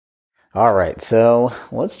All right, so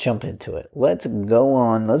let's jump into it. Let's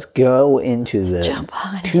go into the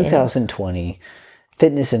 2020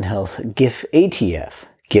 Fitness and Health GIF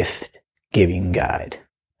Gift Giving Guide.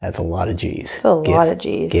 That's a lot of G's. It's a lot of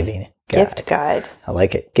G's. Giving guide. Gift guide. I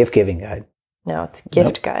like it. Gift giving guide. No, it's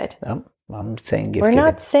gift guide. Nope. I'm saying gift We're giving.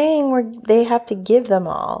 not saying they have to give them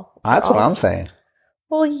all. That's what I'm saying.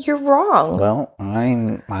 Well, you're wrong. Well,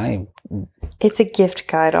 It's a gift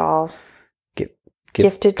guide all.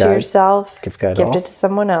 Gift it guide, to yourself. Gift guide gift all. it to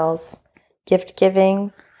someone else. Gift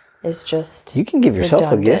giving is just You can give yourself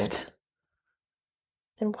redundant. a gift.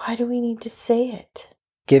 Then why do we need to say it?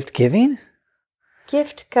 Gift giving?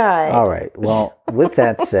 Gift guide. All right. Well, with all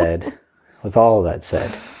of that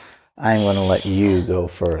said, I'm going to let you go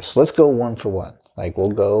first. Let's go one for one. Like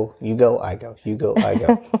we'll go, you go, I go, you go, I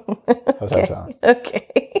go. How's that sound?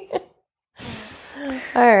 Okay.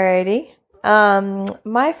 Alrighty.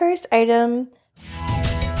 My first item.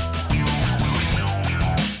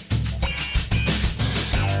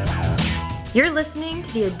 You're listening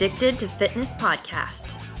to the Addicted to Fitness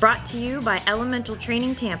podcast, brought to you by Elemental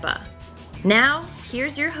Training Tampa. Now,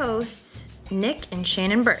 here's your hosts, Nick and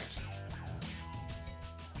Shannon Birch.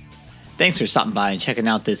 Thanks for stopping by and checking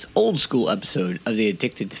out this old school episode of the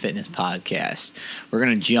Addicted to Fitness podcast. We're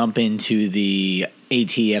going to jump into the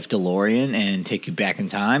ATF DeLorean and take you back in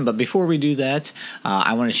time. But before we do that,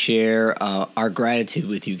 I want to share our gratitude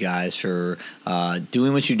with you guys for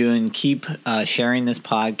doing what you're doing. Keep sharing this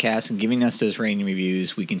podcast and giving us those rating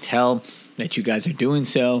reviews. We can tell that you guys are doing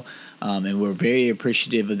so, and we're very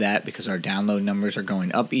appreciative of that because our download numbers are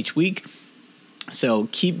going up each week. So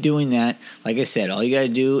keep doing that. Like I said, all you got to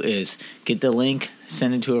do is get the link,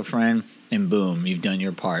 send it to a friend, and boom, you've done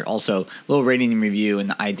your part. Also, a little rating and review in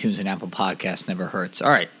the iTunes and Apple Podcasts never hurts. All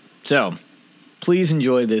right, so please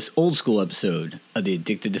enjoy this old school episode of the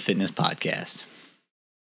Addicted to Fitness podcast.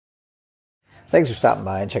 Thanks for stopping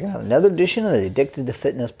by and checking out another edition of the Addicted to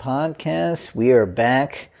Fitness podcast. We are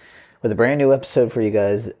back with a brand new episode for you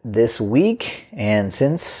guys this week. And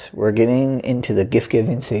since we're getting into the gift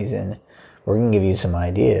giving season, we're going to give you some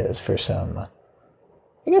ideas for some,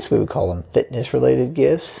 I guess we would call them fitness-related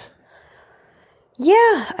gifts.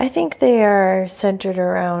 Yeah, I think they are centered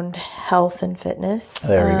around health and fitness.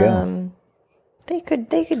 There we go.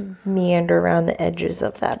 They could meander around the edges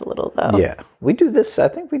of that a little, though. Yeah, we do this. I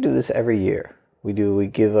think we do this every year. We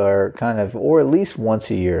give our kind of, or at least once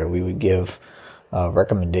a year, we would give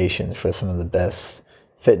recommendations for some of the best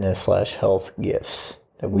fitness/health gifts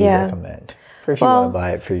that we recommend. For if you want to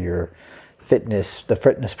buy it for your fitness, the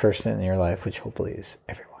fitness person in your life, which hopefully is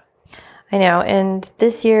everyone. I know, and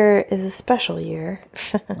this year is a special year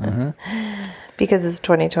because it's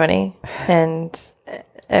 2020 and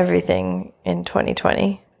everything in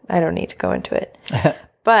 2020. I don't need to go into it.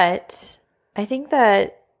 But I think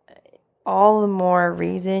that all the more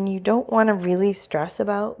reason you don't want to really stress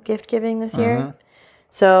about gift giving this year.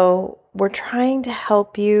 So we're trying to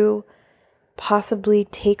help you possibly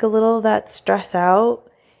take a little of that stress out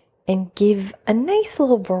and give a nice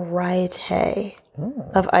little variety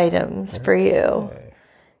of items for you.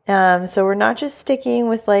 So we're not just sticking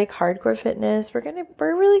with like hardcore fitness. We're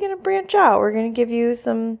really gonna branch out. We're gonna give you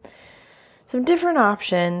some different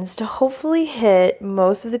options to hopefully hit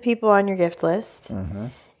most of the people on your gift list.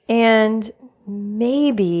 And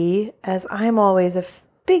maybe, as I'm always a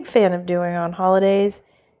big fan of doing on holidays,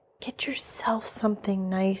 get yourself something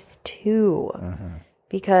nice too.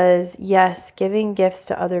 Because yes, giving gifts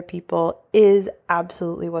to other people is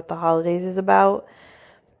absolutely what the holidays is about.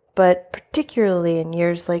 But particularly in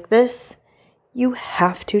years like this, you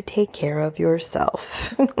have to take care of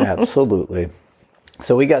yourself. Absolutely.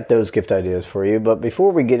 So we got those gift ideas for you. But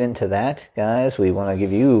before we get into that, guys, we want to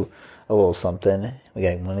give you a little something.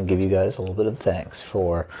 We want to give you guys a little bit of thanks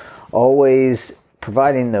for always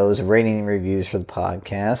providing those rating and reviews for the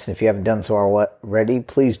podcast. And if you haven't done so already,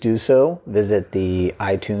 please do so. Visit the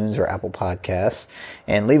iTunes or Apple Podcasts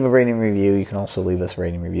and leave a rating and review. You can also leave us a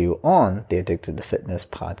rating and review on the Addicted to Fitness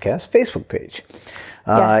podcast Facebook page.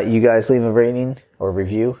 Yes. You guys leave a rating or a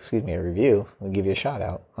review. We'll give you a shout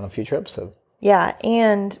out on a future episode. Yeah,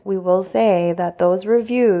 and we will say that those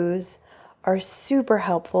reviews are super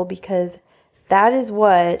helpful because that is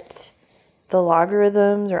what the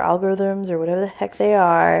logarithms or algorithms or whatever the heck they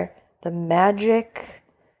are, the magic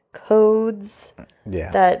codes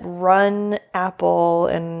that run Apple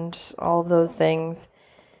and all of those things,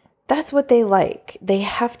 that's what they like. They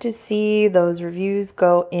have to see those reviews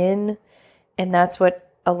go in, and that's what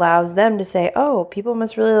allows them to say, oh, people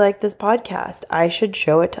must really like this podcast. I should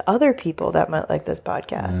show it to other people that might like this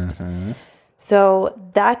podcast. So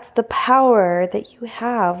that's the power that you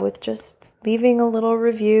have with just leaving a little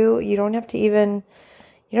review. You don't have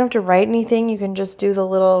to write anything. You can just do the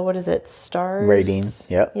little, what is it, stars? Rating,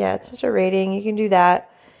 yep. Yeah, it's just a rating. You can do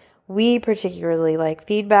that. We particularly like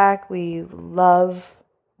feedback. We love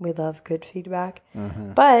good feedback.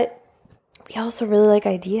 But we also really like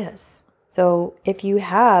ideas. So if you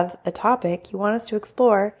have a topic you want us to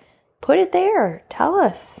explore, put it there. Tell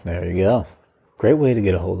us. There you go. Great way to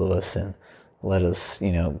get a hold of us and let us,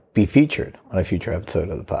 be featured on a future episode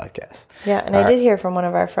of the podcast. Yeah, and I did hear from one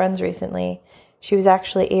of our friends recently. She was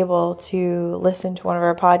actually able to listen to one of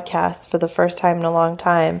our podcasts for the first time in a long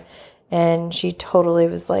time, and she totally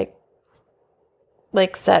was like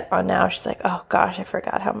set on now. She's like, oh gosh, I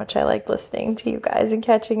forgot how much I like listening to you guys and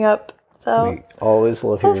catching up. So We always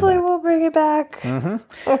love hearing hopefully that. we'll bring it back.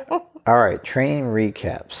 All right, training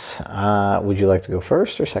recaps. Would you like to go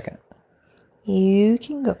first or second? You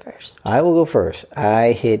can go first. I will go first.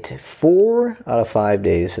 I hit 4 out of 5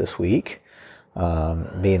 days this week,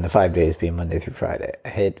 being the 5 days being Monday through Friday. I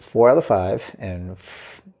hit 4 out of 5, and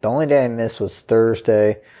the only day I missed was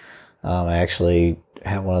Thursday. I actually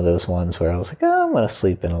had one of those ones where I was like, oh, I'm going to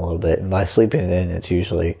sleep in a little bit. And by sleeping in, it's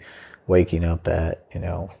usually waking up at,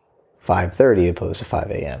 5:30 opposed to 5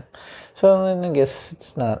 a.m. So I guess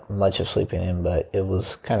it's not much of sleeping in, but it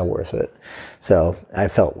was kind of worth it. So I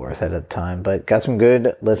felt worth it at the time, but got some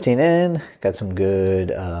good lifting in, got some good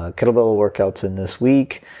kettlebell workouts in this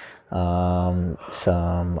week, some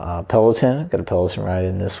Peloton, got a Peloton ride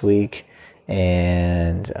in this week,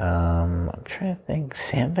 and I'm trying to think,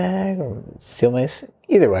 sandbag or steel mace,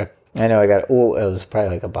 either way. I know it was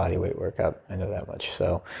probably like a body weight workout. I know that much.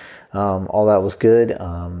 So, all that was good.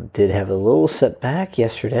 Did have a little setback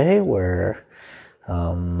yesterday where,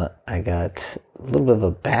 I got a little bit of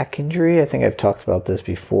a back injury. I think I've talked about this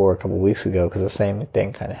before a couple of weeks ago because the same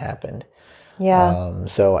thing kind of happened. Yeah.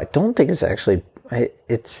 So I don't think it's actually, I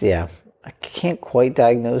can't quite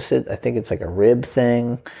diagnose it. I think it's like a rib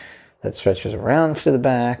thing that stretches around to the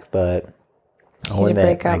back, but I'll admit,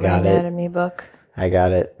 break out my anatomy book. I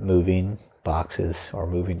got it moving boxes or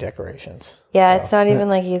moving decorations. Yeah, So, it's not even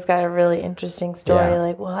like he's got a really interesting story. Yeah.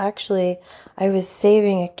 Like, well, actually, I was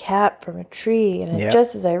saving a cat from a tree, and Yep.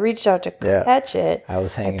 just as I reached out to Yeah. catch it, I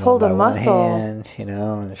was hanging pulled on a by muscle. one hand,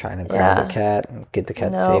 and trying to grab Yeah. the cat and get the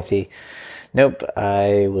cat to Nope. safety. Nope,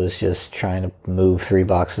 I was just trying to move 3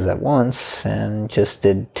 boxes at once and just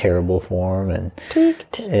did terrible form, and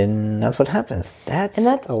Tweaked. that's what happens. That's And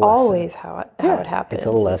that's a lesson. always how it happens. It's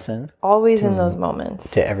a lesson Always in those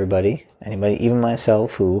moments. to anybody, even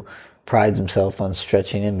myself, who prides himself on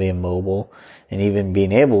stretching and being mobile and even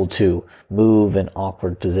being able to move in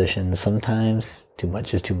awkward positions. Sometimes too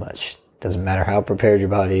much is too much. Doesn't matter how prepared your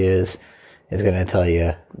body is, it's going to tell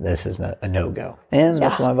you this is a no-go. And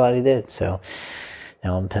that's what my body did. So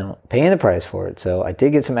now I'm paying the price for it. So I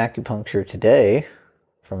did get some acupuncture today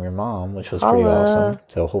from your mom, which was pretty awesome.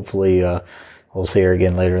 So hopefully we'll see her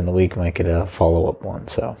again later in the week. Might get a follow-up one.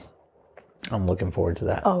 So I'm looking forward to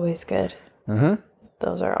that. Always good. Mm-hmm.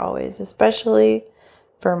 Those are always, especially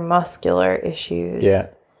for muscular issues. Yeah.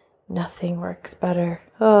 Nothing works better.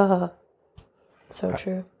 Oh, so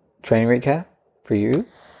true. Training recap for you?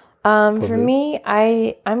 For me,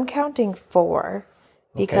 I'm counting 4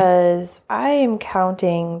 because I am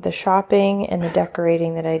counting the shopping and the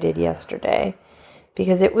decorating that I did yesterday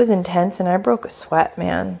because it was intense and I broke a sweat,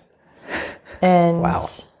 man. And Wow.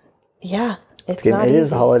 yeah, it's not It easy. is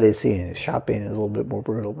the holiday season. Shopping is a little bit more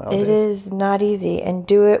brutal nowadays. It is not easy, and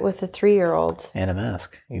do it with a 3-year-old. And a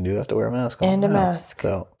mask. You do have to wear a mask. And a now. mask.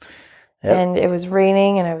 So, yep. And it was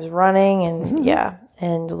raining and I was running and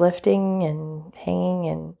and lifting and hanging,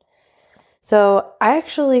 and so I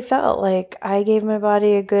actually felt like I gave my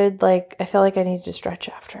body a good, I felt like I needed to stretch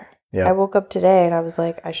after. Yeah. I woke up today and I was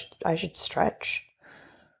like, I should stretch.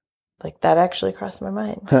 Like, that actually crossed my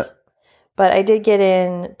mind. But I did get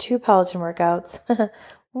in 2 Peloton workouts,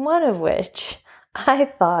 one of which I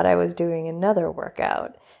thought I was doing another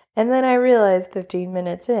workout. And then I realized 15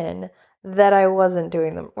 minutes in that I wasn't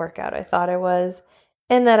doing the workout I thought I was,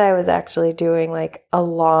 and that I was actually doing a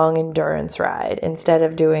long endurance ride instead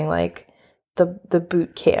of doing the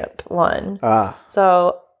boot camp one.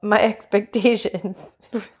 So my expectations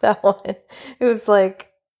for that one, it was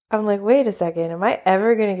I'm like, wait a second, am I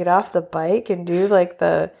ever going to get off the bike and do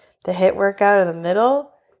the HIIT workout in the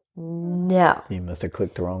middle? No. You must have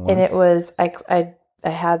clicked the wrong one. And it was, I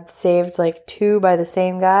had saved 2 by the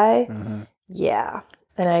same guy. Mm-hmm. Yeah.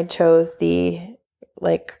 And I chose the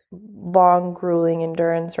long, grueling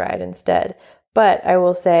endurance ride instead. But I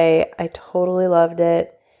will say I totally loved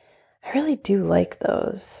it. I really do like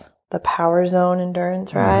those. the Power Zone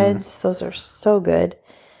endurance rides. Those are so good.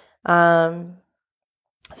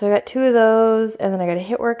 So I got 2 of those, and then I got a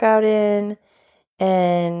HIIT workout in,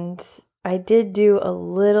 and I did do a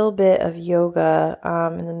little bit of yoga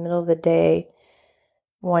in the middle of the day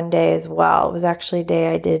one day as well. It was actually a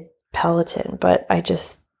day I did Peloton, but I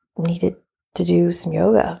just needed to do some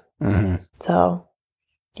yoga. So,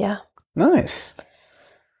 yeah. Nice.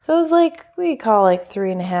 So it was like, we call like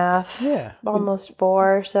 3.5, almost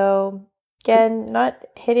 4. So again, not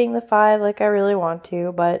hitting the 5 like I really want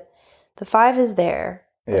to, but the 5 is there.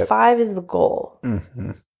 The 5 is the goal.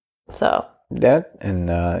 So that, and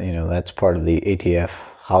that's part of the ATF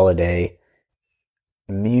Holiday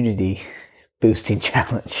Immunity Boosting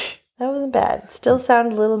Challenge. That wasn't bad. Still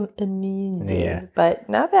sounded a little immunity, but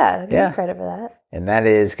not bad. I give you credit for that. And that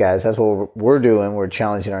is, guys, that's what we're doing. We're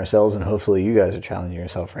challenging ourselves, and hopefully you guys are challenging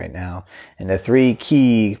yourself right now. And the 3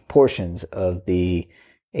 key portions of the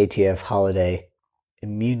ATF Holiday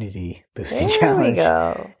Immunity Boosting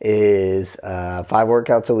Challenge is 5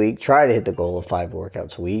 workouts a week. Try to hit the goal of 5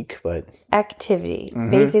 workouts a week, but activity.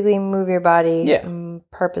 Basically move your body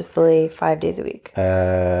purposefully 5 days a week.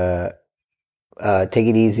 Take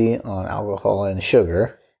it easy on alcohol and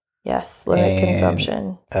sugar. Yes, limit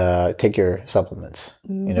consumption. Take your supplements.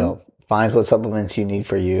 Find what supplements you need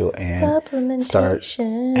for you and start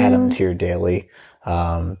add them to your daily,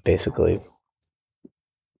 basically,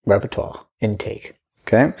 repertoire intake.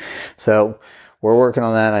 Okay, so we're working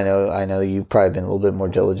on that. I know you've probably been a little bit more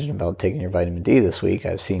diligent about taking your vitamin D this week.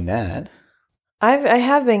 I've seen that. I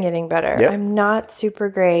have been getting better. Yep. I'm not super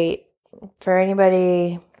great. For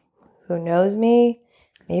anybody who knows me,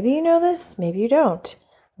 maybe you know this, maybe you don't.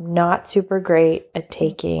 I'm not super great at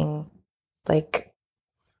taking like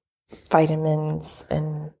vitamins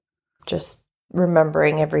and just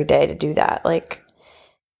remembering every day to do that. Like,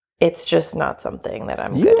 it's just not something that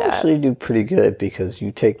I'm good at. You actually do pretty good because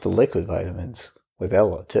you take the liquid vitamins with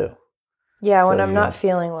Ella too. Yeah, when I'm not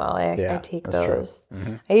feeling well, I take those.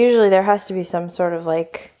 There has to be some sort of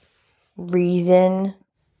like reason,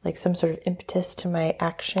 like some sort of impetus to my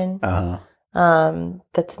action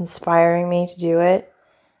that's inspiring me to do it.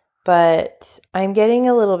 But I'm getting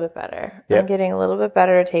a little bit better. Yep. I'm getting a little bit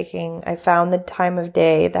better at taking. I found the time of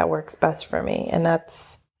day that works best for me, and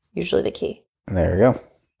that's usually the key. There you go.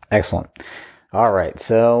 Excellent. All right,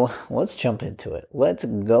 so let's jump into it. Let's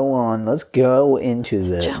go into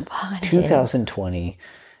the 2020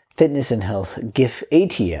 Fitness and Health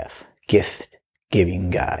ATF Gift Giving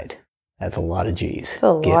Guide. That's a lot of G's. It's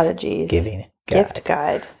a lot of G's. Gift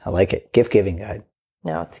guide. I like it. Gift giving guide.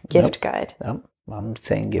 No, it's gift guide. Nope. I'm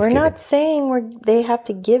saying gift We're giving. not saying they have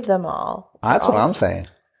to give them all. That's what I'm saying.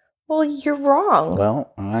 Well, you're wrong.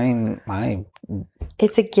 Well,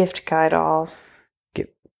 It's a gift guide all.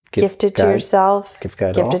 Gift it to yourself. Gift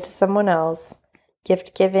guide gift it to someone else.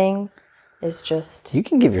 Gift giving is just you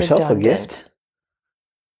can give yourself a gift.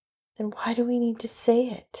 Then why do we need to say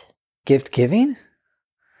it? Gift giving?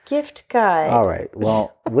 Gift guide. All right.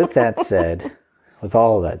 Well, with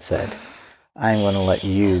all of that said, I'm going to let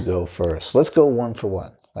you go first. Let's go 1 for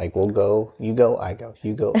 1. Like we'll go, you go, I go,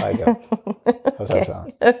 you go, I go. How's that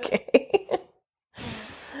sound? Okay.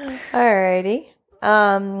 Alrighty.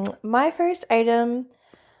 My first item,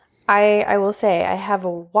 I will say I have a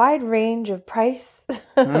wide range of price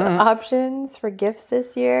options for gifts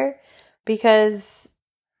this year because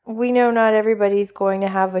we know not everybody's going to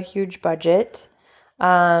have a huge budget.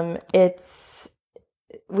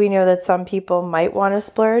 We know that some people might want to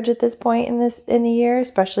splurge at this point in the year,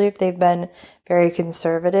 especially if they've been very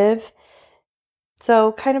conservative.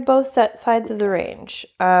 So kind of both sides of the range.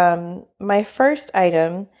 My first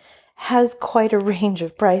item has quite a range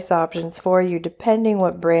of price options for you depending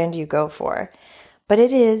what brand you go for. But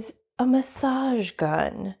it is a massage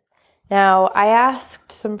gun. Now, I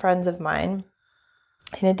asked some friends of mine,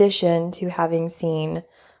 in addition to having seen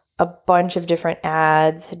a bunch of different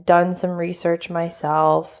ads, done some research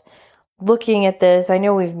myself, looking at this. I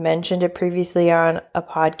know we've mentioned it previously on a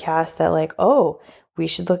podcast that like, oh, we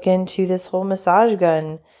should look into this whole massage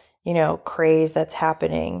gun, craze that's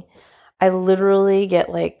happening. I literally get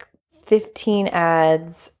like 15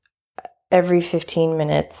 ads every 15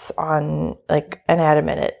 minutes on like an ad a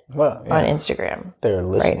minute on Instagram. They're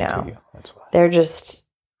listening right now. To you. That's why. They're just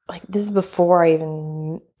like, this is before I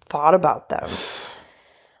even thought about them.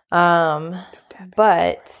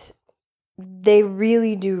 But they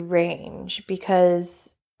really do range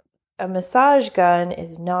because a massage gun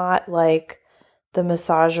is not like the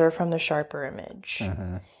massager from the Sharper Image.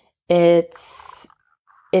 Mm-hmm.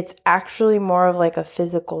 It's actually more of like a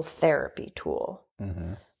physical therapy tool.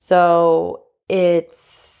 Mm-hmm. So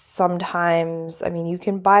it's sometimes, I mean, you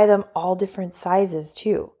can buy them all different sizes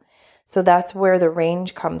too. So that's where the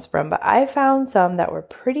range comes from. But I found some that were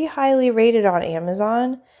pretty highly rated on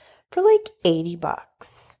Amazon for like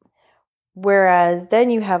 $80. Whereas then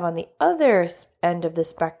you have on the other end of the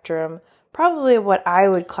spectrum, probably what I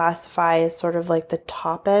would classify as sort of like the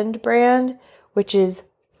top end brand, which is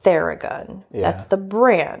Theragun. Yeah. That's the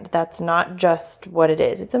brand. That's not just what it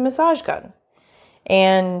is. It's a massage gun.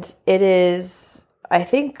 And it is, I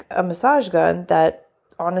think, a massage gun that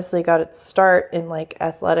honestly got its start in like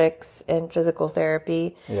athletics and physical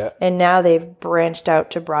therapy. Yeah. And now they've branched out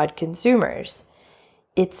to broad consumers.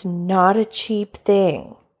 It's not a cheap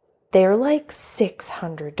thing. They're like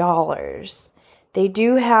 $600. They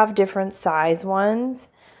do have different size ones.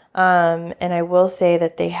 And I will say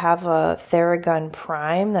that they have a Theragun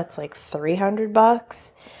Prime that's like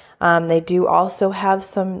 $300. They do also have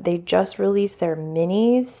some, they just released their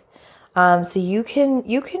minis. So you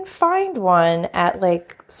can find one at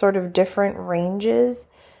like sort of different ranges,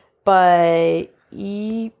 but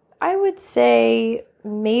I would say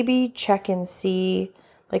maybe check and see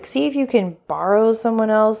if you can borrow someone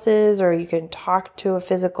else's, or you can talk to a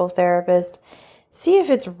physical therapist. See if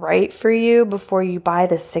it's right for you before you buy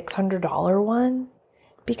the $600 one,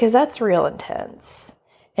 because that's real intense.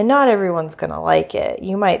 And not everyone's going to like it.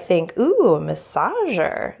 You might think, ooh, a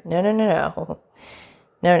massager. No.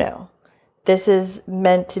 No. This is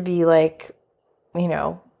meant to be like,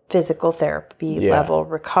 physical therapy level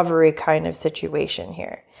recovery kind of situation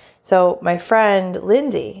here. So my friend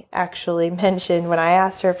Lindsay actually mentioned, when I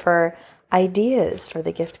asked her for ideas for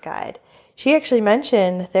the gift guide, she actually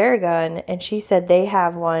mentioned Theragun, and she said they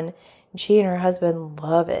have one, and she and her husband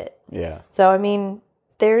love it. Yeah. So, I mean,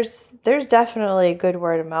 there's definitely a good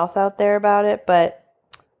word of mouth out there about it, but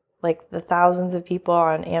like the thousands of people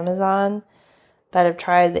on Amazon that have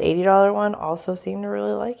tried the $80 one also seem to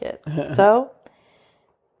really like it. So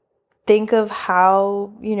think of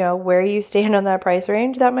how, where you stand on that price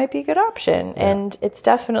range. That might be a good option. Yeah. And it's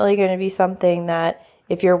definitely going to be something that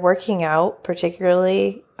if you're working out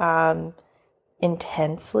particularly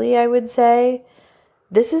intensely, I would say,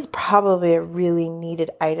 this is probably a really needed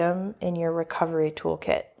item in your recovery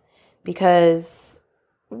toolkit, because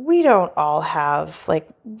we don't all have,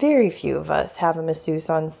 very few of us have a masseuse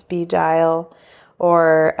on speed dial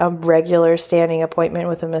or a regular standing appointment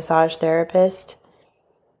with a massage therapist.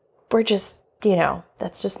 We're just,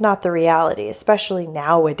 that's just not the reality, especially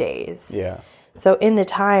nowadays. Yeah. So in the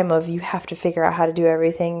time of you have to figure out how to do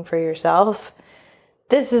everything for yourself,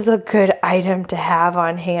 this is a good item to have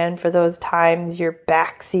on hand for those times your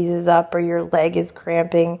back seizes up or your leg is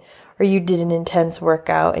cramping or you did an intense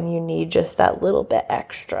workout and you need just that little bit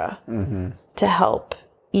extra to help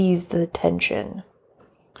ease the tension.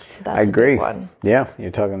 So that's I agree. A big one. Yeah,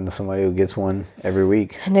 you're talking to somebody who gets one every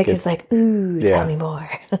week. Nick is like, ooh, tell me more.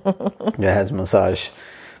 Yeah, has a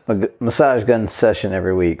massage gun session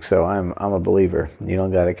every week, so I'm a believer. You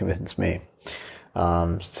don't got to convince me.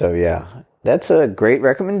 So yeah, that's a great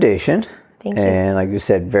recommendation. Thank you. And like you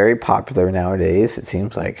said, very popular nowadays. It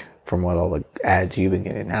seems like, from what all the ads you've been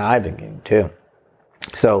getting, now I've been getting too.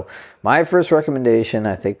 So my first recommendation,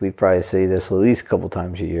 I think we probably say this at least a couple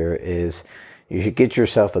times a year, is you should get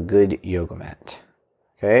yourself a good yoga mat.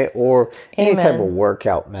 Okay? Or any type of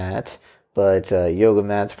workout mat. But yoga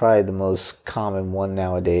mat's probably the most common one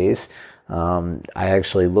nowadays. I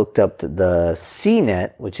actually looked up the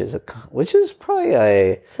CNET, which is probably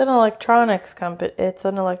It's an electronics company. It's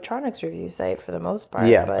an electronics review site for the most part.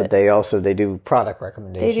 Yeah, but they do product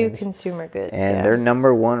recommendations. They do consumer goods. And their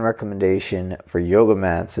number one recommendation for yoga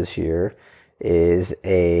mats this year is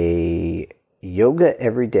a Yoga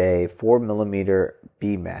Everyday 4mm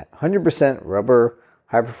B mat, 100% rubber,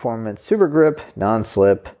 high performance, super grip,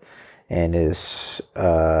 non-slip, and is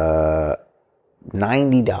 $90.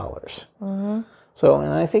 So,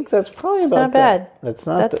 and I think that's probably about not bad. That's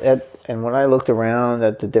not and when I looked around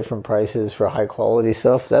at the different prices for high quality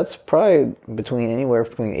stuff, that's probably anywhere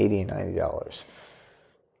between $80 and $90.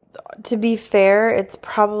 To be fair, it's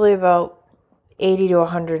probably about $80 to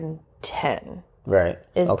 $110. Right.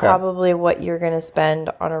 Is probably what you're going to spend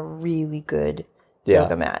on a really good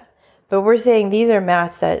yoga mat. But we're saying these are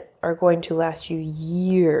mats that are going to last you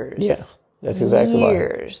years. Yeah, that's exactly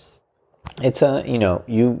years. It's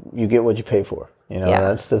you get what you pay for.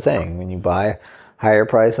 That's the thing. When you buy higher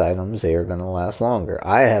price items, they are going to last longer.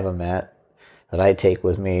 I have a mat that I take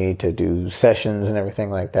with me to do sessions and everything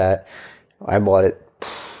like that. I bought it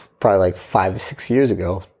probably like 5 to 6 years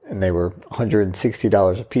ago, and they were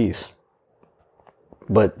 $160 a piece.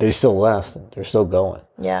 But they're still lasting. They're still going.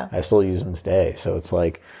 Yeah. I still use them today. So it's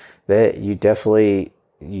like that. You definitely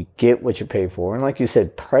you get what you pay for. And like you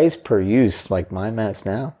said, price per use, like my mats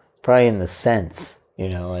now, probably in the cents. You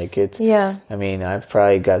know, like it's. Yeah. I mean, I've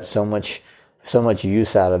probably got so much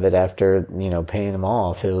use out of it after paying them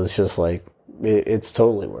off. It was just like it's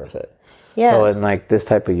totally worth it. Yeah. So, and like this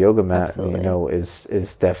type of yoga mat, Absolutely.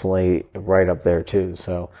 is definitely right up there too.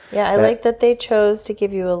 So Yeah, I like that they chose to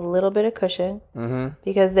give you a little bit of cushion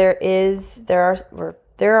because there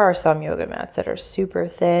are some yoga mats that are super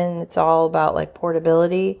thin. It's all about like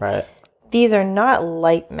portability. right, These are not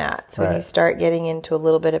light mats when you Right. start getting into a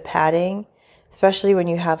little bit of padding, especially when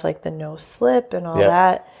you have like the no slip and all Yeah.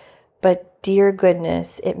 that. But dear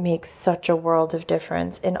goodness, it makes such a world of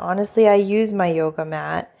difference. And honestly, I use my yoga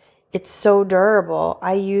mat. It's so durable.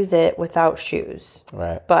 I use it without shoes,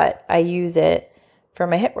 right. but I use it for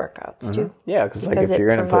my HIIT workouts too. Yeah, because like Because if it you're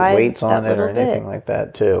going to put provides weights on that it or little anything bit. like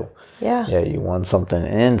that too. Yeah. Yeah, you want something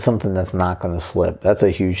and something that's not going to slip. That's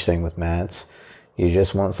a huge thing with mats. You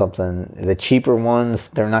just want something. The cheaper ones,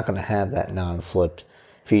 they're not going to have that non-slip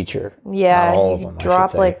feature. Yeah, Not all of you them, I should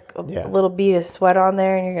drop say. like a Yeah. little bead of sweat on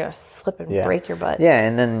there and you're going to slip and Yeah. break your butt. Yeah,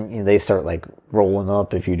 and then they start like rolling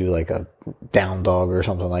up if you do like a down dog or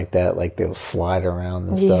something like that. Like they'll slide around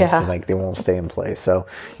and stuff, Yeah. and like they won't stay in place. So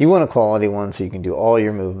you want a quality one so you can do all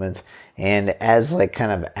your movements. And as like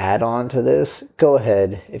kind of add on to this, go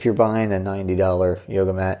ahead if you're buying a $90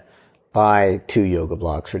 yoga mat, buy 2 yoga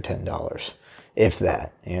blocks for $10, if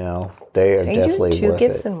that. They are Are you definitely doing 2 worth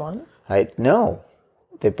gifts it. in one? No,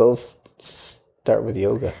 they both start with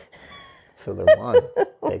yoga, so they're one.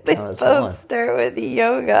 They They count as both one. start with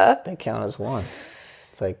yoga. They count as one.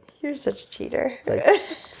 It's like You're such a cheater.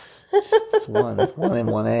 it's one and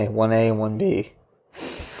 1A, 1A and 1B.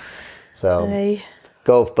 So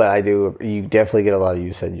but you definitely get a lot of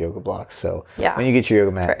use at yoga blocks. So Yeah. when you get your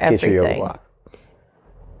yoga mat, For get your yoga everything. block.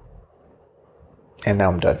 And now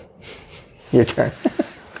I'm done. Your turn.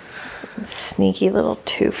 Sneaky little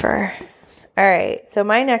twofer. All right. So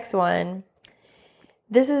my next one.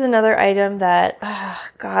 This is another item that,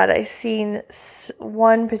 God, I seen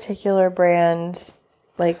one particular brand.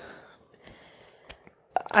 Like,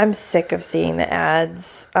 I'm sick of seeing the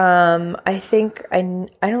ads. I think I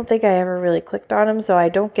don't think I ever really clicked on them, so I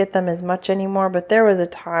don't get them as much anymore. But there was a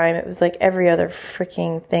time it was like every other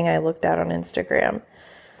freaking thing I looked at on Instagram.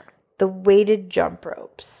 The weighted jump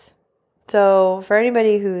ropes. So for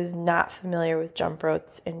anybody who's not familiar with jump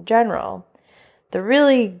ropes in general, the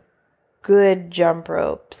really good jump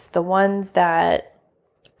ropes, the ones that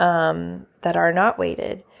are not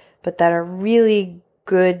weighted, but that are really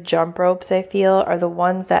good jump ropes, I feel, are the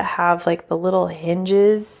ones that have like the little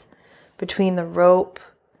hinges between the rope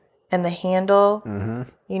and the handle. Mm-hmm.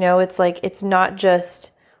 It's like it's not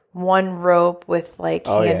just one rope with like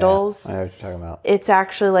handles. Yeah. I know what you're talking about. It's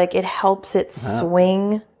actually like it helps it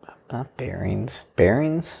swing. Not bearings.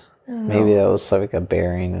 Bearings? Maybe that was like a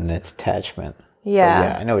bearing and its attachment. Yeah. But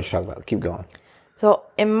yeah, I know what you're talking about. Keep going. So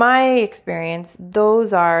in my experience,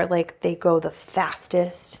 those are like they go the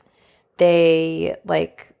fastest. They'll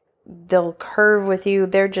curve with you.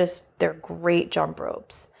 They're great jump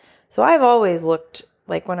ropes. So I've always looked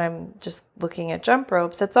like when I'm just looking at jump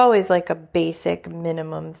ropes, that's always like a basic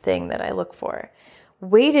minimum thing that I look for.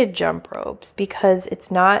 Weighted jump ropes, because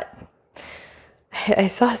it's not, I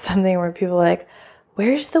saw something where people were like,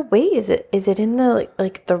 where's the weight? Is it in the,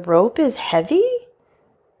 like the rope is heavy?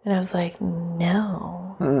 And I was like,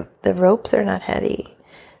 no, the ropes are not heavy.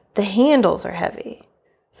 The handles are heavy.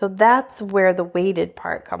 So that's where the weighted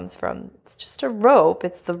part comes from. It's just a rope.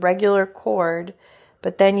 It's the regular cord,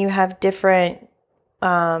 but then you have different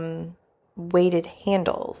weighted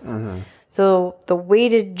handles. Mm-hmm. So the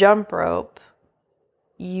weighted jump rope,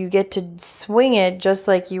 you get to swing it just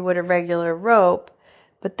like you would a regular rope,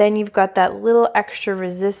 but then you've got that little extra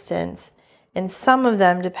resistance. And some of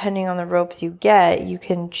them, depending on the ropes you get, you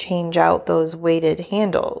can change out those weighted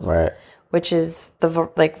handles, Right. which is the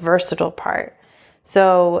versatile part.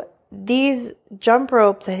 So these jump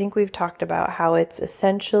ropes, I think we've talked about how it's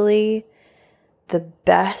essentially the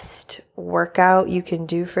best workout you can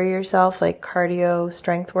do for yourself, like cardio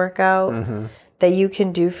strength workout that you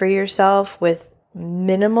can do for yourself with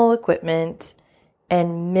minimal equipment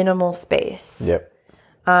and minimal space. Yep.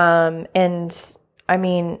 And I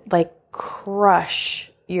mean, like,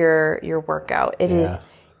 crush your workout. It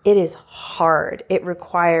is hard. It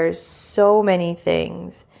requires so many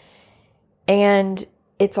things. And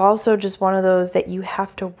it's also just one of those that you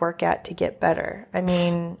have to work at to get better. I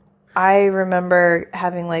mean, I remember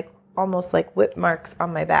having like almost like whip marks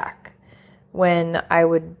on my back when I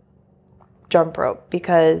would jump rope,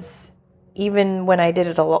 because even when I did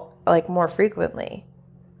it like more frequently,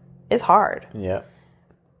 it's hard. Yeah.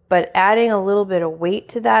 But adding a little bit of weight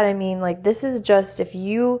to that, I mean, like, this is just if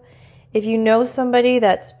you know somebody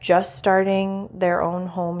that's just starting their own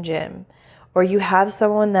home gym, or you have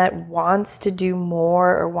someone that wants to do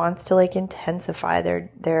more or wants to like intensify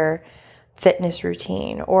their fitness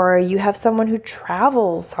routine, or you have someone who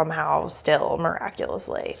travels somehow still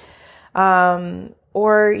miraculously,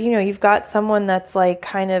 or you've got someone that's like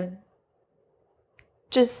kind of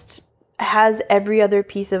just has every other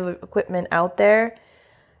piece of equipment out there,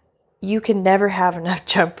 you can never have enough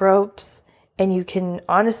jump ropes. And you can,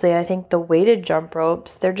 honestly, I think the weighted jump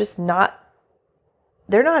ropes, they're not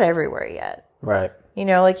everywhere yet. Right.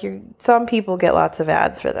 Like some people get lots of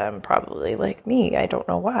ads for them, probably like me. I don't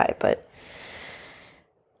know why,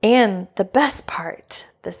 and the best part,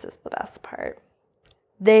 this is the best part.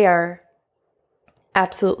 They are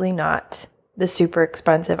absolutely not the super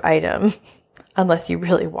expensive item unless you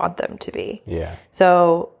really want them to be. Yeah.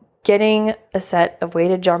 So getting a set of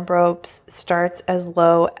weighted jump ropes starts as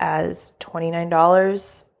low as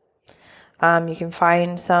 $29. You can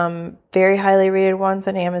find some very highly rated ones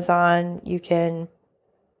on Amazon. You can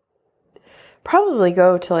probably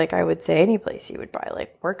go to, like, I would say any place you would buy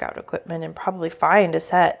like workout equipment and probably find a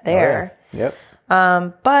set there. Oh, yeah.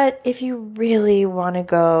 Yep. But if you really want to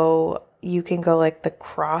go, you can go like the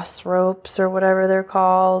Cross ropes or whatever they're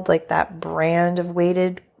called, like that brand of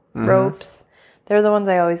weighted ropes. They're the ones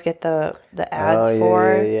I always get the ads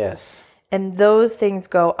for. Yes. And those things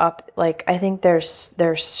go up, like, I think their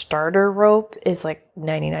starter rope is like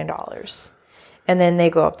 $99. And then they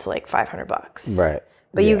go up to like $500. Right.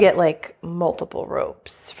 But you get like multiple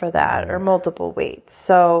ropes for that or multiple weights.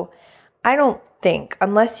 So I don't think,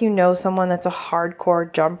 unless you know someone that's a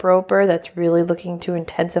hardcore jump roper that's really looking to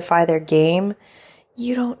intensify their game,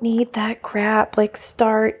 you don't need that crap. Like,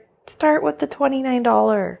 start with the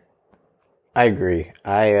 $29. I agree.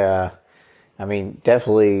 I mean,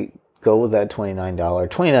 definitely go with that $29.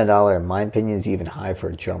 $29, in my opinion, is even high for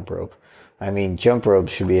a jump rope. I mean, jump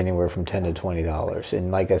ropes should be anywhere from $10 to $20.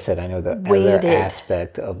 And like I said, I know the other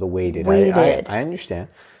aspect of the weighted. I understand.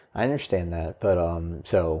 I understand that. But,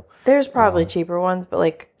 so. There's probably cheaper ones, but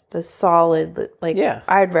like the solid, like,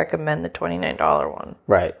 I'd recommend the $29 one.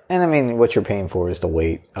 Right. And I mean, what you're paying for is the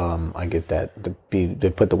weight. I get that. They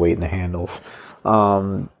put the weight in the handles.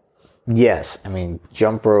 Yes. I mean,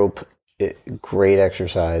 jump rope, great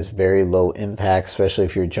exercise, very low impact, especially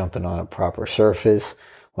if you're jumping on a proper surface,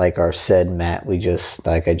 like our said mat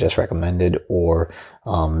I just recommended, or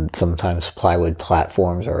sometimes plywood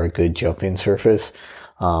platforms are a good jumping surface.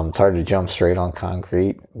 It's hard to jump straight on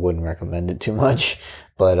concrete. Wouldn't recommend it too much,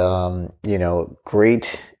 but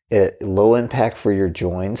great. Low impact for your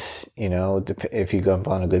joints, if you jump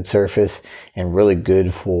on a good surface, and really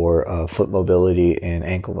good for foot mobility and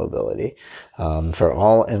ankle mobility.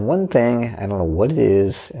 And one thing, I don't know what it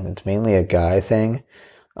is, and it's mainly a guy thing.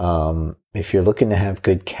 If you're looking to have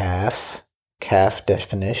good calf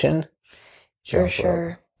definition, jump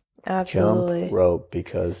rope. Absolutely. Jump rope,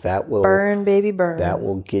 because that will burn, baby, burn. That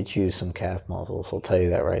will get you some calf muscles. I'll tell you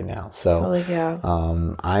that right now. So, holy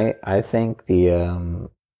cow. I think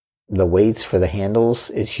the weights for the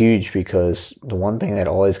handles is huge, because the one thing that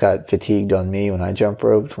always got fatigued on me when I jump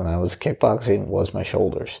roped when I was kickboxing was my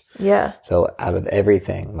shoulders. Yeah. So out of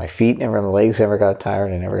everything, my legs never got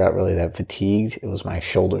tired. I never got really that fatigued. It was my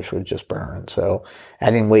shoulders would just burn. So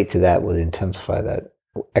adding weight to that would intensify that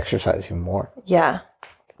exercise even more. Yeah.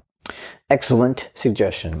 Excellent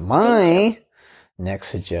suggestion. My next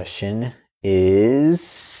suggestion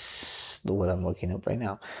is what I'm looking up right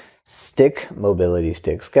now. Stick mobility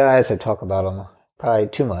sticks. Guys, I talk about them probably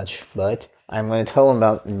too much, but I'm going to tell them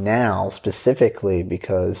about now specifically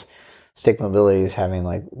because Stick Mobility is having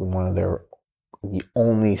like one of their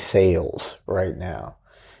only sales right now.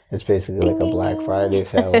 It's basically like a Black Friday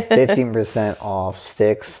sale, 15% off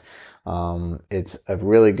sticks. It's a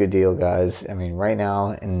really good deal, guys. I mean, right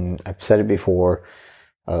now, and I've said it before,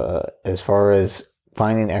 as far as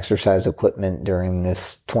finding exercise equipment during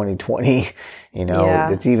this 2020,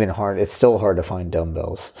 it's even hard. It's still hard to find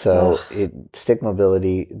dumbbells. So Stick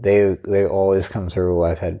Mobility, they always come through.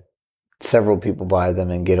 I've had several people buy them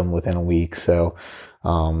and get them within a week. So,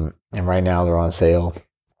 and right now they're on sale.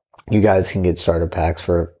 You guys can get starter packs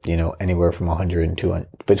for, anywhere from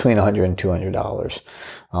between $100 and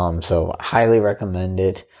 $200. So highly recommend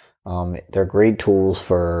it. They're great tools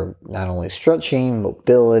for not only stretching,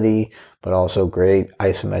 mobility, but also great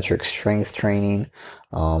isometric strength training.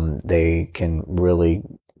 They can really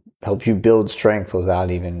help you build strength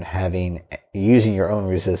without even using your own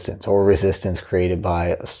resistance or resistance created by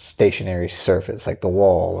a stationary surface like the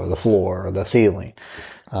wall or the floor or the ceiling.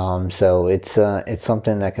 So it's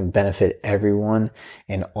something that can benefit everyone,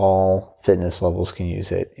 and all fitness levels can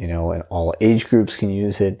use it, and all age groups can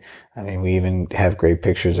use it. I mean, we even have great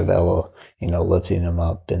pictures of Ella, lifting them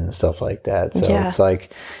up and stuff like that. So Yeah. it's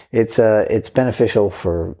like, it's beneficial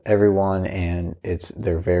for everyone, and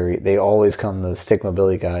they always come, the Stick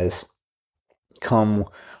Mobility guys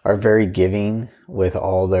are very giving with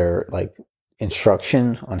all their like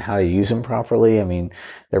instruction on how to use them properly. I mean,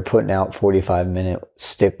 they're putting out 45-minute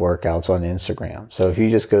stick workouts on Instagram. So if you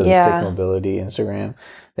just go to the Stick Mobility Instagram,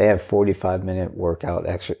 they have 45-minute workout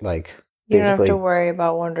extra, like you don't have to worry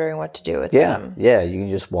about wondering what to do with them. Yeah, you can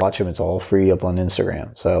just watch them. It's all free up on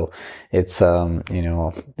Instagram. So it's,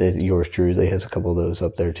 yours truly has a couple of those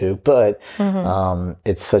up there too. But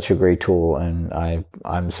it's such a great tool, and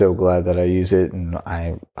I'm so glad that I use it, and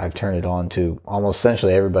I've turned it on to almost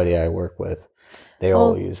essentially everybody I work with. They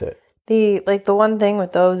all use it. The one thing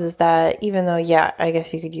with those is that even though, I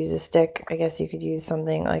guess you could use a stick, I guess you could use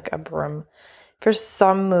something like a broom for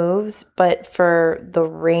some moves, but for the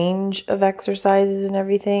range of exercises and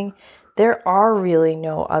everything, there are really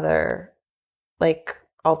no other like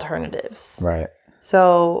alternatives. Right.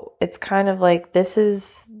 So it's kind of like they're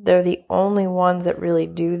the only ones that really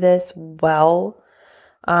do this well,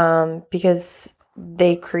 because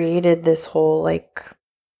they created this whole like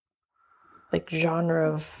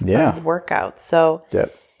genre of workouts. So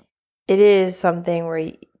it is something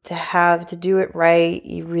where to do it right,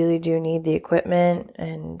 you really do need the equipment,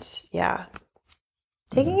 and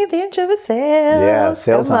taking advantage of a sale. Yeah,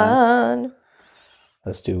 sale Come time. on.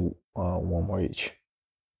 Let's do one more each.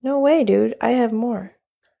 No way, dude. I have more.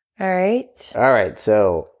 All right.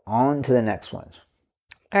 So on to the next one.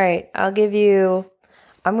 All right. I'm going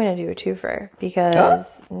to do a twofer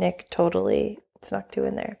because Nick totally snuck two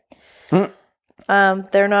in there.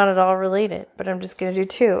 They're not at all related, but I'm just going to do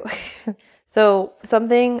two. So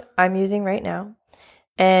something I'm using right now,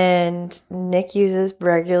 and Nick uses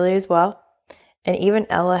regularly as well, and even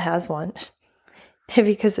Ella has one,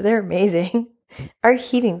 because they're amazing, are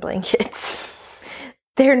heating blankets.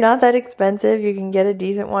 They're not that expensive. You can get a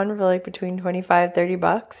decent one for like between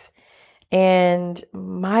 $25-$30. And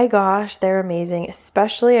my gosh, they're amazing.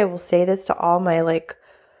 Especially, I will say this to all my like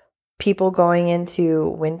people going into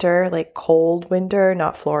winter, like cold winter,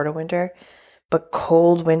 not Florida winter, but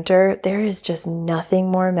cold winter. There is just nothing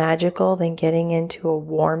more magical than getting into a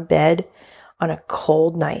warm bed on a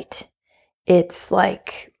cold night. It's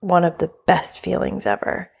like one of the best feelings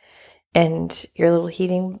ever. And your little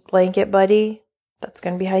heating blanket buddy, that's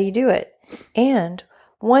going to be how you do it. And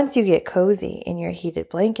once you get cozy in your heated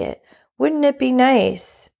blanket, wouldn't it be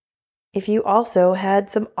nice if you also had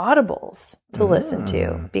some audibles to listen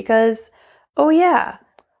to? Because,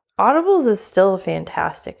 Audibles is still a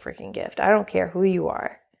fantastic freaking gift. I don't care who you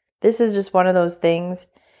are. This is just one of those things.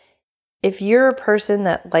 If you're a person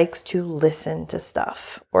that likes to listen to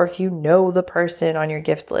stuff, or if you know the person on your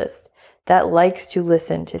gift list that likes to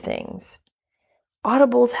listen to things,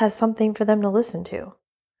 Audibles has something for them to listen to.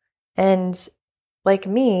 And like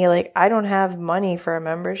me, I don't have money for a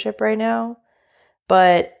membership right now,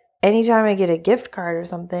 but anytime I get a gift card or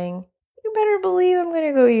something, you better believe I'm going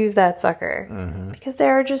to go use that sucker, because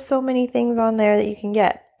there are just so many things on there that you can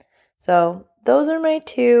get. So those are my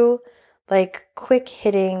two, quick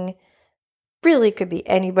hitting, really could be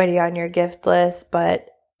anybody on your gift list, but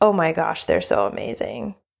oh my gosh, they're so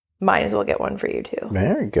amazing. Might as well get one for you too.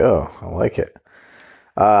 There you go. I like it.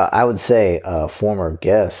 I would say a former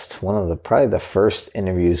guest, one of probably the first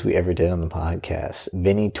interviews we ever did on the podcast,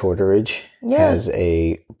 Vinny Tortorich, has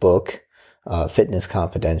a book, Fitness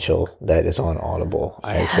Confidential, that is on Audible.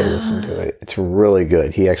 I actually listened to it. It's really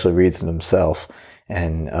good. He actually reads it himself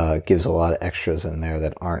and gives a lot of extras in there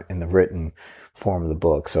that aren't in the written form of the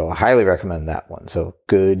book. So I highly recommend that one. So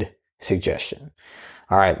good suggestion.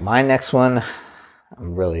 All right, my next one,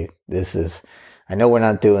 I know we're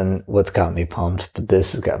not doing what's got me pumped, but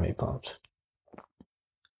this has got me pumped.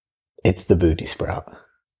 It's the Booty Sprout.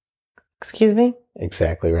 Excuse me?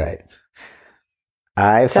 Exactly right.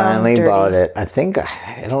 I finally bought it. I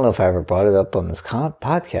don't know if I ever brought it up on this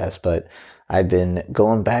podcast, but I've been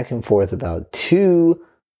going back and forth about 2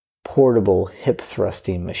 portable hip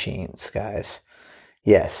thrusting machines, guys.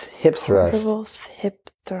 Yes, hip thrust. Portable hip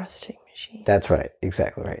thrusting machines. That's right.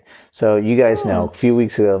 Exactly right. So you guys know, a few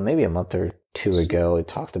weeks ago, maybe a month or 2 ago, it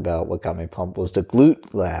talked about what got me pumped was the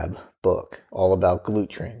Glute Lab book, all about glute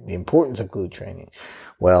training, the importance of glute training.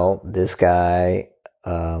 Well, this guy,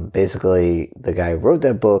 basically the guy who wrote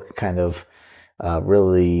that book kind of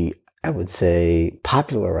really, I would say,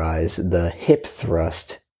 popularized the hip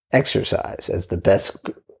thrust exercise as the best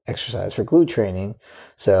exercise for glute training.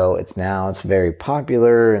 So it's very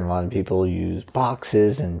popular, and a lot of people use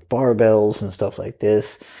boxes and barbells and stuff like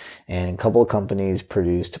this. And a couple of companies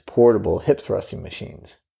produced portable hip thrusting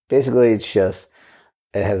machines. Basically, it has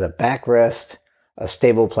a backrest, a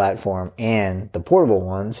stable platform, and the portable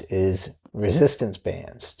ones is resistance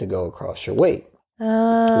bands to go across your waist.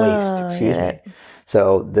 Excuse me.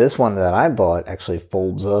 So this one that I bought actually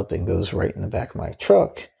folds up and goes right in the back of my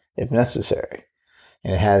truck if necessary.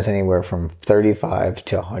 And it has anywhere from 45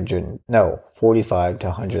 to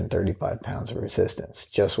 135 pounds of resistance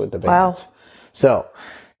just with the bands. Wow. So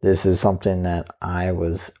this is something that I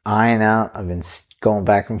was eyeing out. I've been going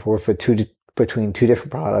back and forth between two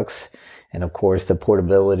different products. And of course, the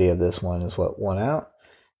portability of this one is what won out.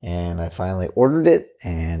 And I finally ordered it,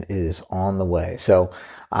 and it is on the way. So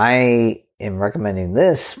I am recommending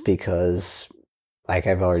this because, like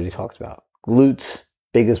I've already talked about, glutes,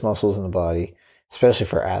 biggest muscles in the body, especially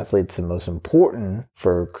for athletes, the most important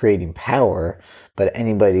for creating power. But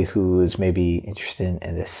anybody who is maybe interested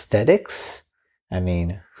in aesthetics, I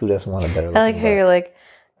mean, who doesn't want a better looking butt? I like how you're like,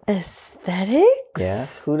 aesthetics? Yeah,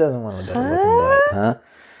 who doesn't want a better looking butt, huh?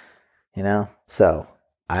 You know? So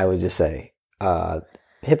I would just say, Booty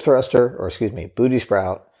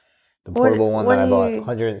Sprout, the portable one that I bought,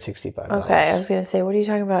 $165. Okay, I was going to say, what are you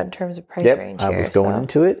talking about in terms of price range here? I was going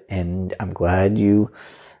into it, and I'm glad you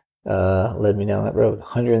led me down that road.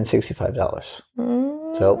 $165.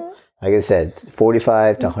 So, like I said,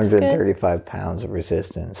 45 to 135 pounds of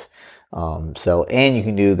resistance. And you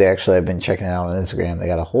can do, I've been checking it out on Instagram. They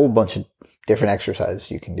got a whole bunch of different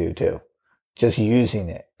exercises you can do too. Just using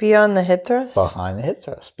it. Beyond the hip thrust? Beyond the hip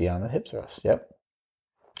thrust, yep.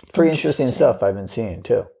 Pretty interesting stuff I've been seeing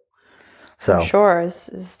too. So I'm sure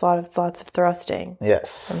it's lots of thrusting.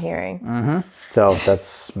 Yes, I'm hearing. Mm-hmm. So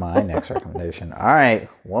that's my next recommendation. All right,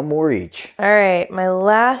 one more each. All right, my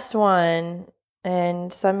last one,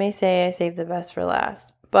 and some may say I saved the best for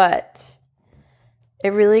last, but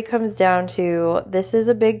it really comes down to, this is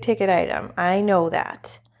a big ticket item. I know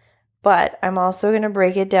that, but I'm also going to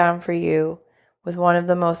break it down for you with one of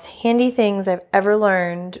the most handy things I've ever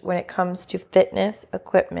learned when it comes to fitness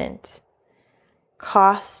equipment.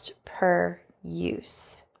 Cost per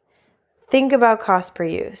use. Think about cost per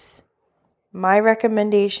use. My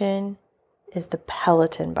recommendation is the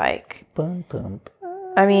Peloton bike. Bum, bum.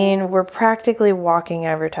 I mean, we're practically walking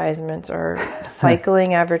advertisements or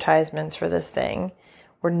cycling advertisements for this thing.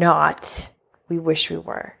 We're not. We wish we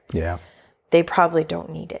were. Yeah. They probably don't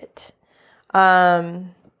need it.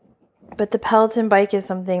 But the Peloton bike is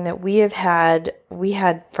something that we had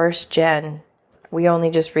first gen. We only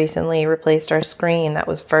just recently replaced our screen. That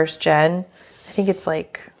was first gen. I think it's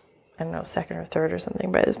second or third or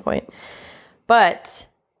something by this point. But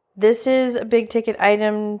this is a big ticket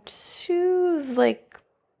item to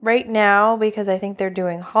right now, because I think they're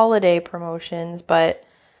doing holiday promotions, but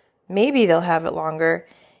maybe they'll have it longer.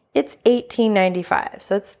 It's $1,895.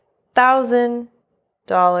 So it's $1,000.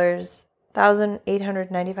 $1,895.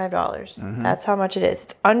 Mm-hmm. That's how much it is.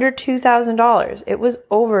 It's under $2,000. It was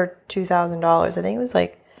over $2,000. I think it was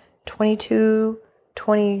like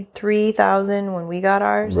 $23,000 when we got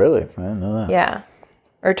ours. Really? I didn't know that. Yeah,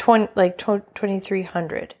 or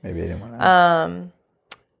 $2,300. Maybe I didn't want to ask.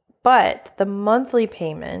 But the monthly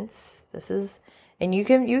payments. And you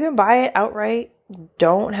can buy it outright. You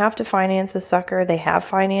don't have to finance the sucker. They have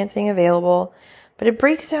financing available, but it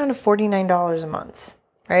breaks down to $49 a month,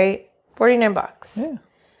 right? $49. Yeah.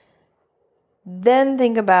 Then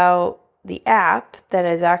think about the app that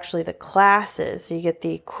is actually the classes. So you get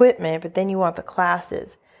the equipment, but then you want the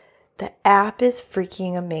classes. The app is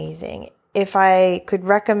freaking amazing. If I could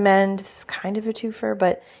recommend, this is kind of a twofer,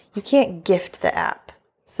 but you can't gift the app.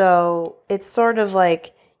 So it's sort of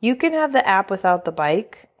like, you can have the app without the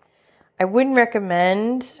bike. I wouldn't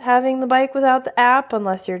recommend having the bike without the app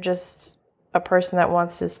unless you're just a person that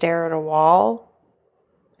wants to stare at a wall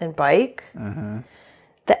and bike. Mm-hmm.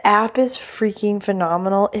 The app is freaking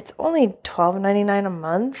phenomenal. It's only $12.99 a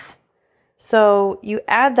month. So you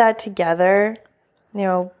add that together,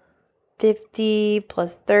 50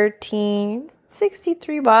 plus 13,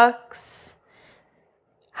 $63.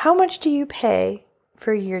 How much do you pay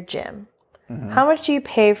for your gym? Mm-hmm. How much do you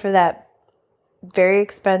pay for that very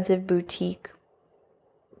expensive boutique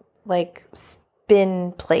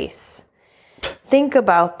spin place? Think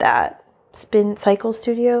about that. Cycle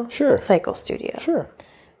Studio? Sure. Cycle Studio. Sure.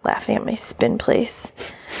 Laughing at my spin place.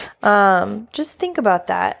 Just think about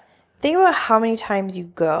that. Think about how many times you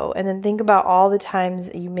go, and then think about all the times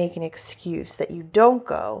you make an excuse that you don't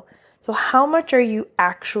go. So how much are you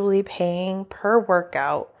actually paying per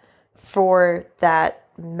workout for that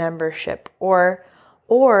membership? Or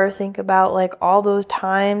Or think about like all those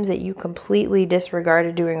times that you completely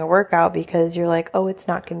disregarded doing a workout because you're like, oh, it's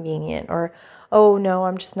not convenient, or oh no,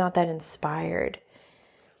 I'm just not that inspired.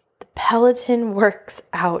 The Peloton works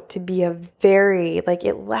out to be a very, like,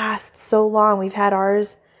 it lasts so long. We've had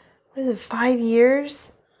ours, what is it, 5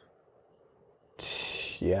 years?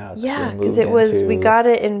 Yeah. Yeah, because it was, we got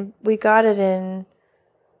it in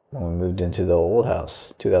when we moved into the old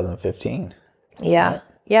house, 2015. Yeah.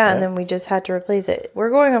 Yeah, and then we just had to replace it.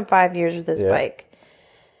 We're going on 5 years with this bike.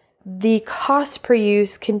 The cost per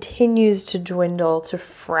use continues to dwindle to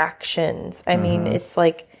fractions. I mean, it's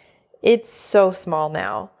like, it's so small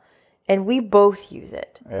now. And we both use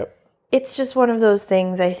it. Yep. It's just one of those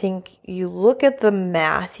things. I think you look at the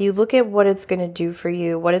math, you look at what it's going to do for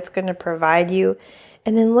you, what it's going to provide you,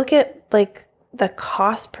 and then look at like the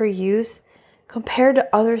cost per use compared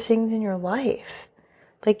to other things in your life.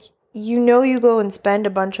 Like, you know, you go and spend a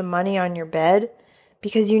bunch of money on your bed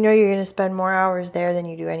because you know you're going to spend more hours there than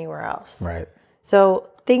you do anywhere else. Right. So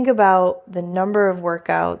think about the number of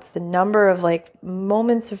workouts, the number of like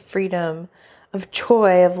moments of freedom, of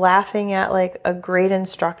joy, of laughing at like a great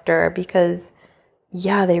instructor, because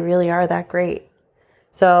yeah, they really are that great.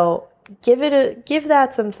 So give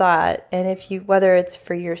that some thought. And if you, whether it's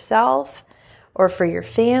for yourself or for your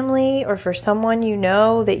family or for someone you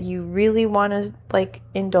know that you really want to like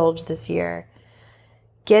indulge this year,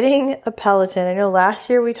 getting a Peloton. I know last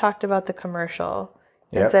year we talked about the commercial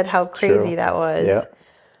and said how crazy that was. Yep.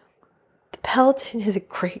 The Peloton is a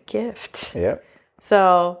great gift. Yep.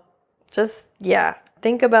 So just,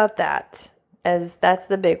 think about that, as that's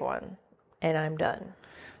the big one. And I'm done.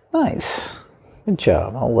 Nice. Good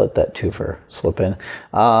job. I'll let that twofer slip in.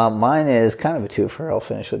 Mine is kind of a twofer. I'll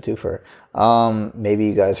finish with twofer. Maybe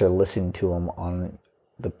you guys are listening to them on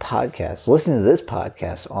the podcast, listening to this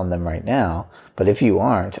podcast on them right now. But if you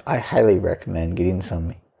aren't, I highly recommend getting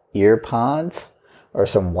some ear pods or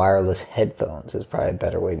some wireless headphones is probably a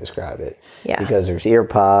better way to describe it. Yeah. Because there's ear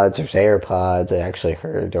pods, there's AirPods. I actually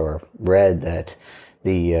heard or read that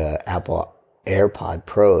the Apple AirPod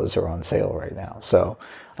Pros are on sale right now. So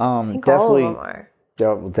I think definitely, all of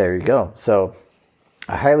them are. There you go. So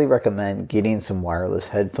I highly recommend getting some wireless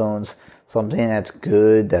headphones, something that's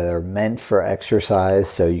good, that are meant for exercise,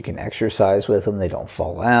 so you can exercise with them. They don't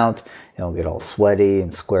fall out. They don't get all sweaty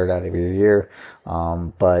and squared out of your ear.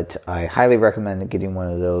 But I highly recommend getting one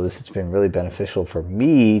of those. It's been really beneficial for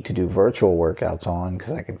me to do virtual workouts on,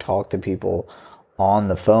 because I can talk to people on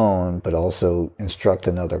the phone, but also instruct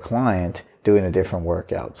another client doing a different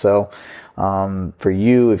workout. So for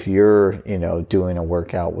you, if you're doing a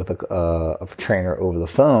workout with a trainer over the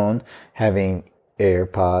phone, having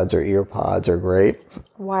AirPods or EarPods are great.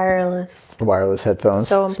 Wireless headphones.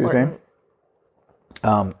 So important.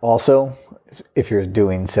 Also, if you're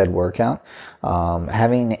doing said workout,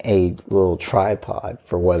 having a little tripod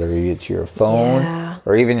for whether it's your phone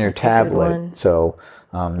or even your tablet. So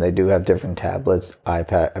they do have different tablets,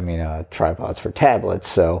 tripods for tablets.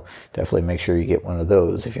 So definitely make sure you get one of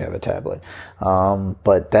those if you have a tablet.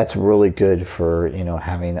 But that's really good for,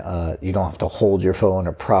 having, you don't have to hold your phone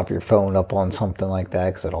or prop your phone up on something like that,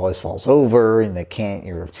 because it always falls over and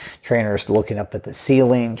your trainer's looking up at the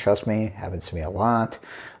ceiling. Trust me, it happens to me a lot.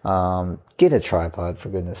 Get a tripod, for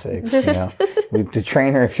goodness sakes. The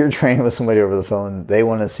trainer, if you're training with somebody over the phone, they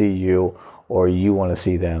want to see you, or you want to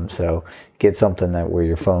see them. So get something where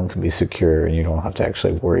your phone can be secure and you don't have to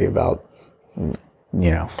actually worry about,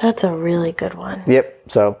 That's a really good one. Yep.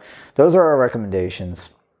 So those are our recommendations.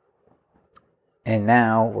 And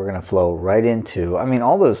now we're going to flow right into,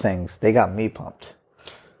 all those things, they got me pumped.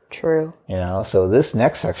 True. So this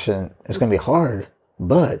next section is going to be hard,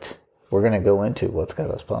 but we're going to go into what's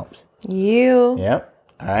got us pumped. You. Yep.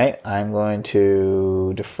 All right. I'm going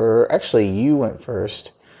to defer. Actually, you went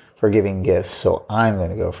first for giving gifts, so I'm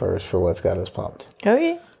going to go first for what's got us pumped.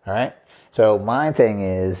 Okay. All right. So my thing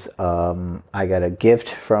is, I got a gift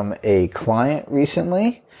from a client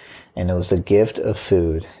recently, and it was a gift of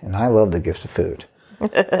food, and I love the gift of food.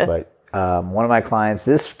 But one of my clients,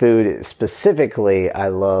 this food specifically, I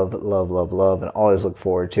love, and always look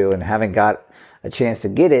forward to, and haven't got a chance to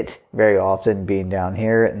get it very often being down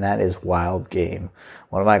here, and that is wild game.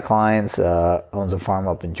 One of my clients owns a farm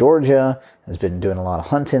up in Georgia, has been doing a lot of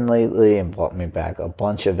hunting lately, and brought me back a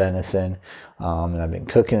bunch of venison, and I've been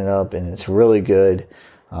cooking it up, and it's really good.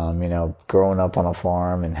 Growing up on a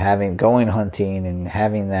farm and going hunting and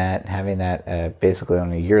having that basically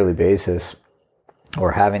on a yearly basis,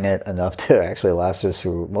 or having it enough to actually last us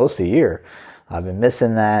through most of the year. I've been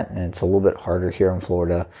missing that, and it's a little bit harder here in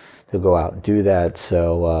Florida to go out and do that.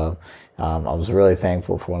 So I was really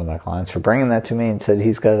thankful for one of my clients for bringing that to me and said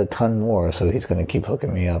he's got a ton more, so he's going to keep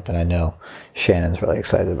hooking me up. And I know Shannon's really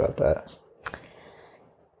excited about that.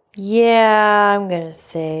 Yeah, I'm gonna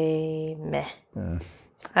say meh.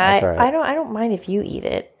 That's all right. I don't mind if you eat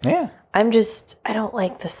it. Yeah. I don't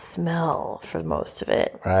like the smell for most of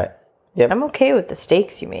it. Right. Yep. I'm okay with the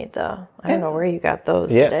steaks you made though. I don't know where you got those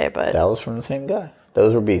today, but that was from the same guy.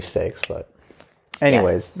 Those were beef steaks, but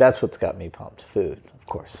anyways, that's what's got me pumped. Food, of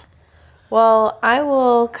course. Well, I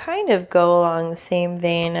will kind of go along the same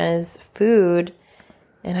vein as food,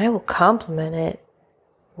 and I will complement it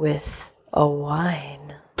with a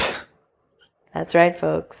wine. That's right,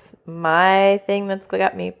 folks. My thing that's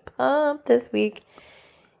got me pumped this week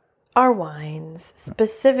are wines.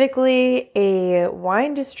 Specifically, a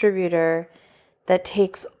wine distributor that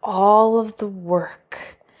takes all of the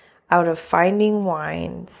work out of finding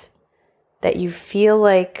wines that you feel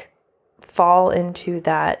like fall into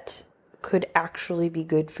that could actually be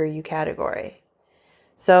good for you category.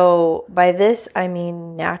 So by this, I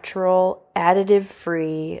mean natural,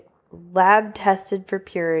 additive-free, lab-tested for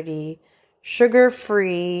purity,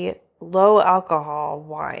 sugar-free, low-alcohol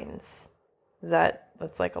wines.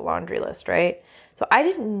 That's like a laundry list, right? So I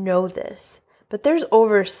didn't know this, but there's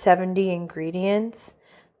over 70 ingredients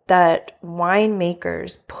that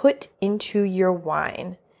winemakers put into your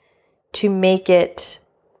wine to make it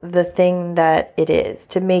the thing that it is,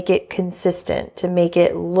 to make it consistent, to make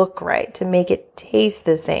it look right, to make it taste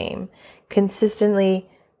the same, consistently,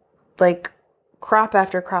 like crop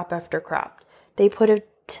after crop after crop. They put a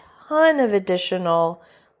ton of additional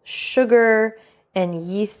sugar and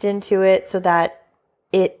yeast into it so that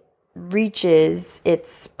it reaches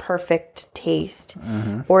its perfect taste,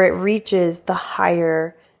 or it reaches the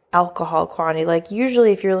higher alcohol quantity. Like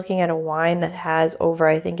usually if you're looking at a wine that has over,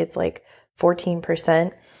 I think it's like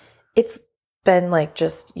 14%, it's been like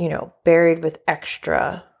just, buried with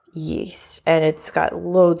extra yeast and it's got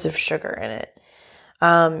loads of sugar in it.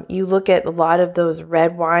 You look at a lot of those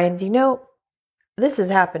red wines, this has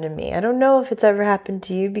happened to me. I don't know if it's ever happened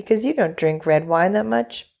to you because you don't drink red wine that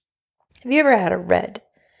much. Have you ever had a red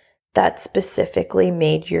that specifically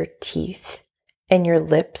made your teeth and your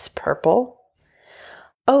lips purple?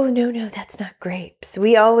 Oh, no, that's not grapes.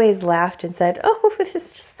 We always laughed and said, oh, it's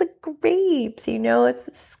just the grapes, it's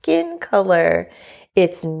the skin color.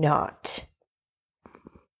 It's not.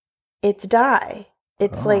 It's dye.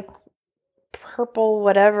 It's like purple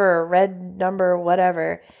whatever, red number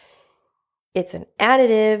whatever. It's an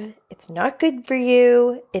additive. It's not good for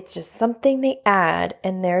you. It's just something they add.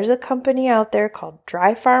 And there's a company out there called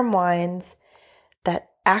Dry Farm Wines that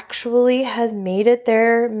actually has made it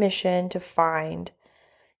their mission to find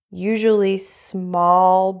usually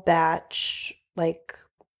small batch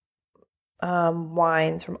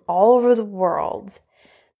wines from all over the world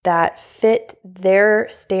that fit their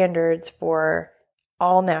standards for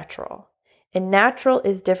all natural. And natural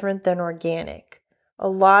is different than organic. A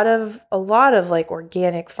lot of like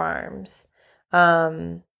organic farms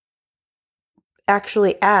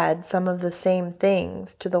actually add some of the same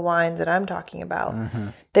things to the wines that I'm talking about.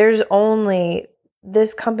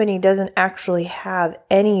 This company doesn't actually have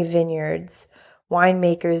any vineyards,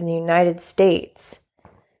 winemakers in the United States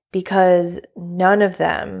because none of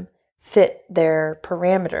them fit their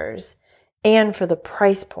parameters and for the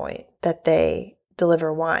price point that they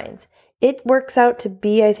deliver wines. It works out to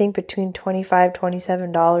be, I think, between $25,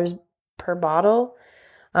 $27 per bottle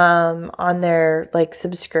on their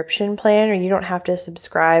subscription plan, or you don't have to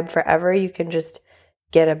subscribe forever. You can just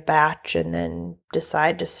get a batch and then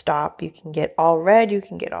decide to stop. You can get all red, you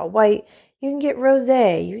can get all white, you can get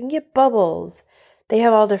rosé, you can get bubbles. They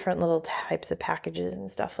have all different little types of packages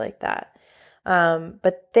and stuff like that.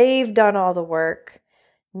 But they've done all the work.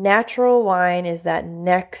 Natural wine is that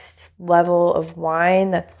next level of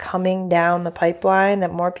wine that's coming down the pipeline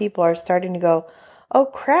that more people are starting to go, oh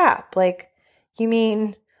crap, you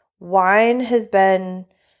mean wine has been,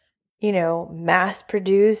 mass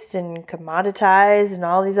produced and commoditized and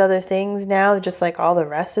all these other things now, just like all the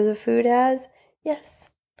rest of the food has? Yes.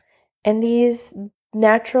 And these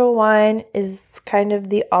natural wine is kind of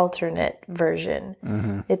the alternate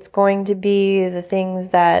version. It's going to be the things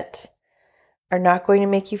that are not going to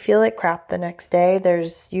make you feel like crap the next day.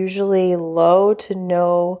 There's usually low to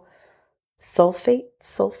no sulfates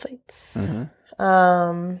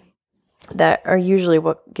that are usually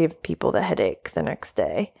what give people the headache the next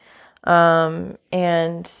day.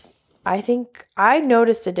 And I think I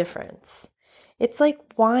noticed a difference. It's like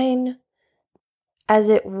wine as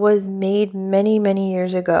it was made many, many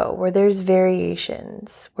years ago, where there's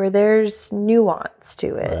variations, where there's nuance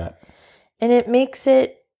to it. Right. And it makes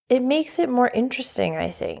it more interesting, I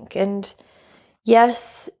think. And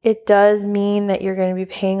yes, it does mean that you're going to be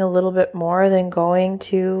paying a little bit more than going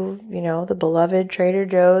to, the beloved Trader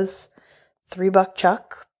Joe's $3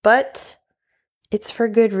 chuck, but it's for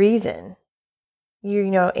good reason.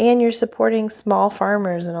 And you're supporting small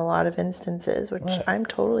farmers in a lot of instances, which Right. I'm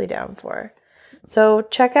totally down for. So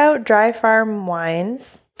check out Dry Farm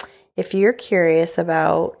Wines if you're curious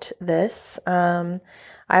about this. I'm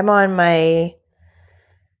on my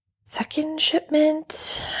second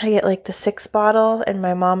shipment. I get like the 6 bottle, and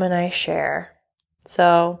my mom and I share.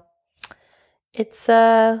 So it's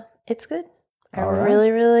good. I All right.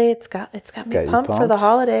 really, it's got me Got you pumped for the pumped?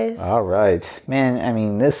 holidays. All right. Man, I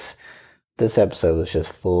mean, this episode was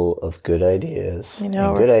just full of good ideas. I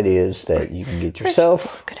know, And good ideas that you can get we're just full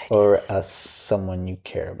yourself of good or ideas. someone you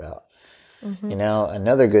care about. Mhm.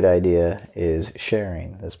 Another good idea is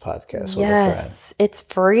sharing this podcast with a friend. Yes, it's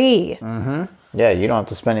free. Yeah, you don't have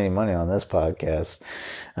to spend any money on this podcast.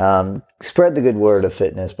 Spread the good word of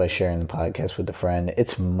fitness by sharing the podcast with a friend.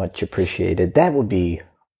 It's much appreciated. That would be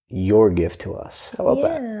your gift to us. How about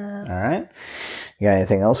that? Yeah. All right. You got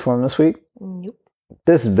anything else for him this week? Nope.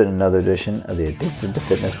 This has been another edition of the Addicted to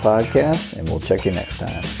Fitness podcast, and we'll check you next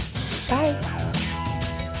time. Bye.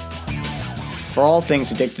 For all things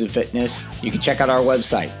Addicted to Fitness, you can check out our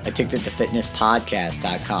website,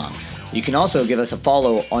 addictedtofitnesspodcast.com. You can also give us a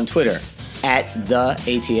follow on Twitter @the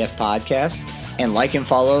ATF Podcast, and like and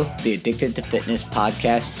follow the Addicted to Fitness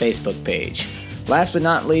Podcast Facebook page. Last but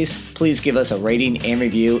not least, please give us a rating and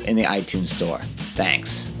review in the iTunes Store.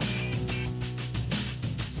 Thanks.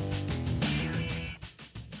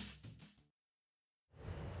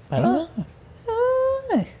 I don't know.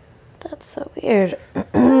 That's so weird.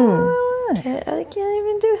 I can't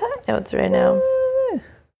even do high notes right now.